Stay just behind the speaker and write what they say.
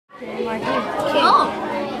Oh.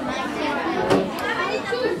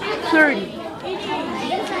 30.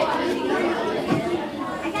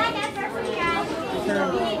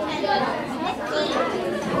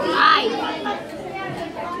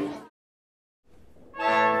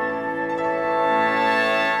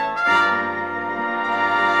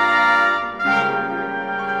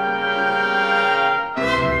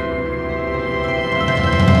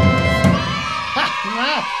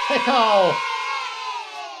 5. Pickle!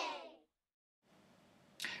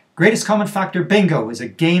 Greatest Common Factor Bingo is a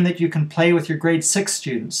game that you can play with your grade 6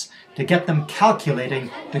 students to get them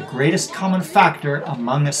calculating the greatest common factor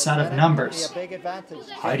among a set of numbers.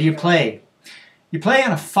 How do you play? You play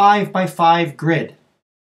on a 5x5 grid.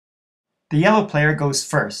 The yellow player goes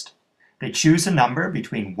first. They choose a number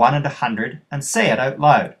between 1 and 100 and say it out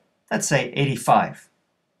loud. Let's say 85.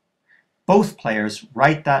 Both players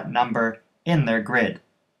write that number in their grid.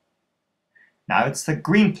 Now it's the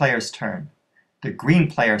green player's turn. The green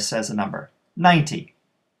player says a number, 90.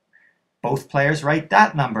 Both players write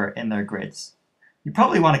that number in their grids. You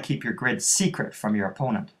probably want to keep your grid secret from your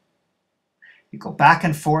opponent. You go back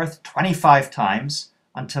and forth 25 times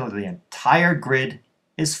until the entire grid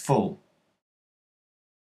is full.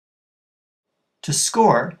 To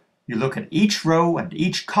score, you look at each row and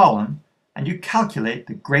each column and you calculate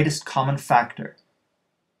the greatest common factor.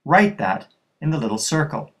 Write that in the little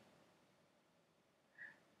circle.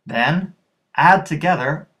 Then add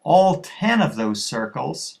together all 10 of those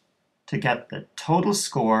circles to get the total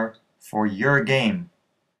score for your game.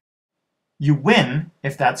 You win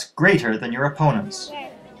if that's greater than your opponent's.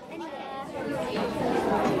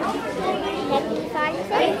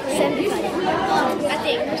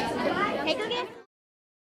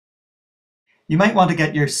 You might want to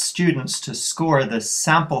get your students to score the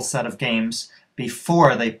sample set of games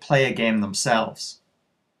before they play a game themselves.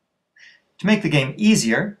 To make the game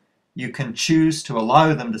easier, you can choose to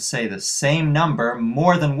allow them to say the same number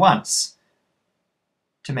more than once.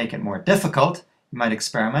 To make it more difficult, you might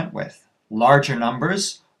experiment with larger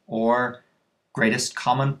numbers or greatest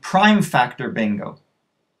common prime factor bingo.